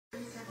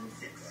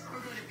or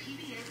go to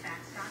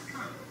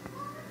pbafacts.com.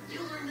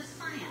 You'll learn the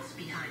science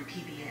behind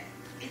PBA.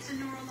 It's a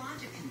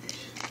neurologic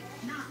condition,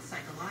 not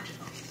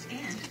psychological,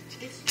 and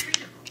it's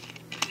treatable.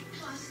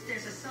 Plus,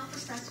 there's a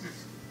self-assessment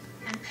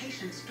and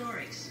patient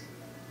stories.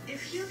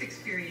 If you've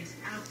experienced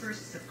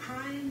outbursts of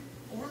crying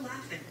or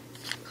laughing,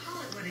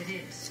 call it what it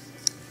is.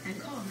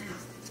 And call now.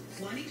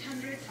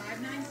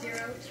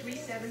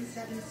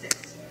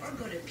 1-800-590-3776 or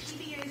go to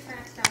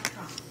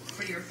pbafacts.com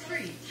for your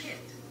free kit.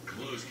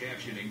 Closed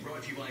captioning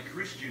brought to you by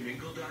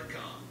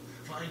ChristianMingle.com.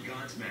 Find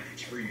God's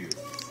match for you.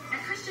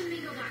 At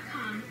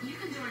ChristianMingle.com, you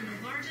can join the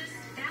largest,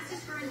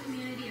 fastest growing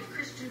community of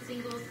Christian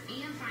singles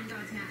and find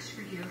God's match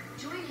for you.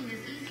 Joining is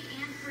easy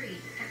and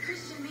free at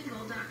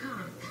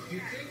ChristianMingle.com.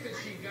 You think that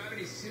she got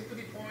any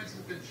sympathy points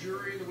with the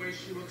jury, the way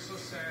she looks so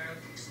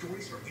sad?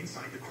 Stories from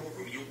inside the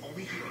courtroom you'll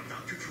only hear on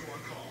Dr. Drew on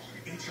Call.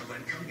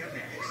 HLN coming up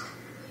next.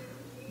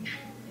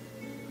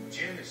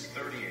 Jim is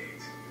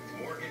 38,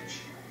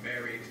 mortgage,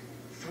 married,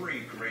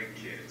 3 great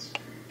kids.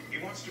 He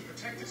wants to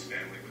protect his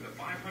family with a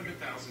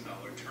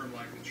 $500,000 term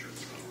life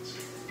insurance policy.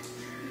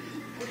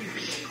 What do you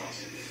think it'll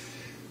cost him?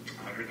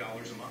 $100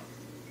 a month?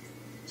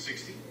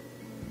 60?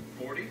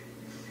 40?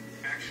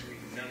 Actually,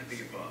 none of the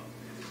above.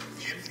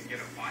 Jim can get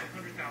a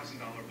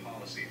 $500,000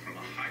 policy from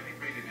a highly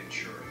rated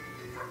insurer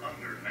for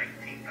under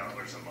 $19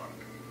 a month.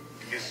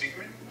 His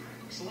secret?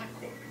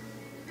 SelectQuote.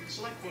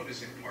 SelectQuote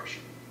is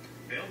impartial.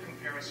 They'll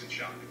comparison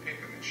shop and pick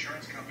from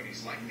insurance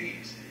companies like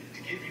these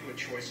to give you a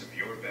choice of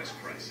your best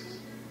prices.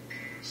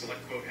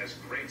 SelectQuote has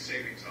great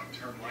savings on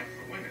term life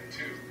for women,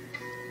 too.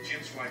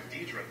 Jim's wife,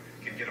 Deidre,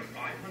 can get a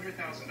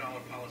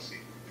 $500,000 policy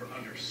for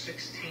under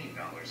 $16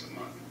 a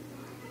month.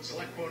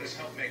 SelectQuote has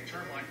helped make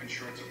term life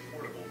insurance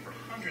affordable for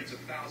hundreds of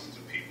thousands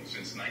of people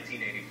since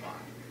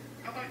 1985.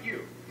 How about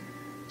you?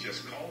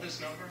 Just call this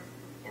number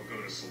or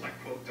go to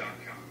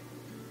SelectQuote.com.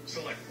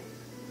 SelectQuote.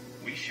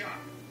 We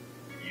shop.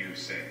 You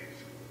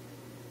save.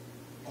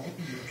 All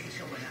new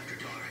HLN After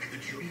Dark, the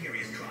Jodi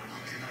Arias trial,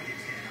 tonight at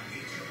 10 on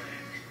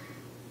HLN.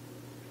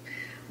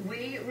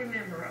 We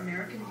remember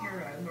American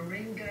hero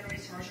Marine Gunnery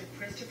Sergeant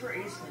Christopher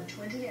Eastman,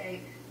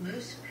 28,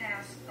 Moose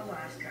Pass,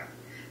 Alaska.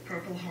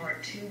 Purple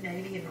Heart, 2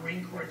 Navy and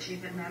Marine Corps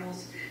Achievement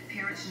Medals,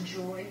 parents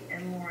Joy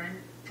and Lauren,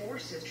 4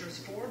 sisters,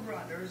 4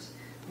 brothers,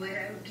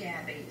 widow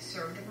Gabby,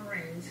 served the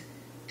Marines,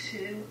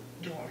 2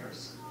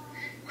 daughters.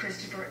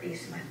 Christopher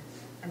Eastman,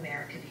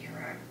 American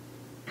hero.